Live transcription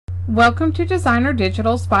Welcome to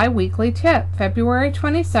DesignerDigitals Bi-Weekly Tip, February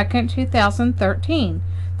 22nd, 2013.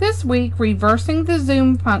 This week, reversing the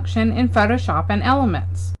zoom function in Photoshop and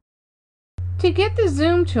Elements. To get the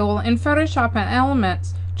zoom tool in Photoshop and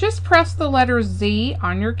Elements, just press the letter Z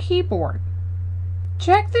on your keyboard.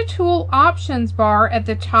 Check the tool options bar at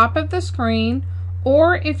the top of the screen,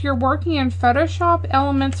 or if you're working in Photoshop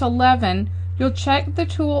Elements 11, you'll check the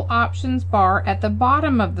tool options bar at the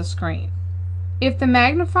bottom of the screen. If the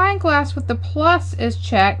magnifying glass with the plus is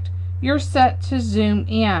checked, you're set to zoom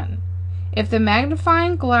in. If the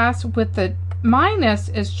magnifying glass with the minus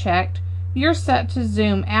is checked, you're set to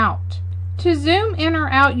zoom out. To zoom in or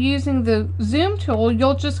out using the zoom tool,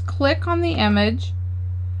 you'll just click on the image,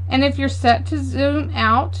 and if you're set to zoom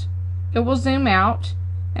out, it will zoom out,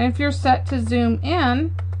 and if you're set to zoom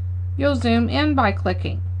in, you'll zoom in by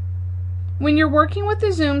clicking. When you're working with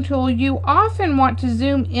the zoom tool, you often want to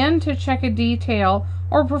zoom in to check a detail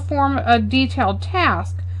or perform a detailed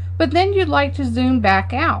task, but then you'd like to zoom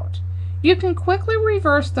back out. You can quickly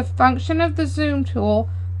reverse the function of the zoom tool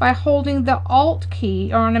by holding the Alt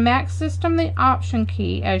key, or on a Mac system the Option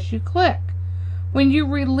key, as you click. When you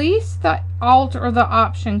release the Alt or the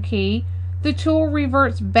Option key, the tool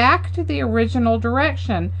reverts back to the original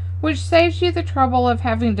direction, which saves you the trouble of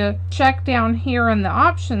having to check down here in the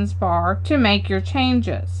options bar to make your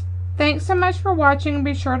changes. Thanks so much for watching, and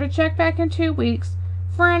be sure to check back in 2 weeks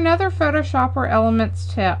for another Photoshop or Elements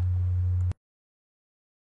tip.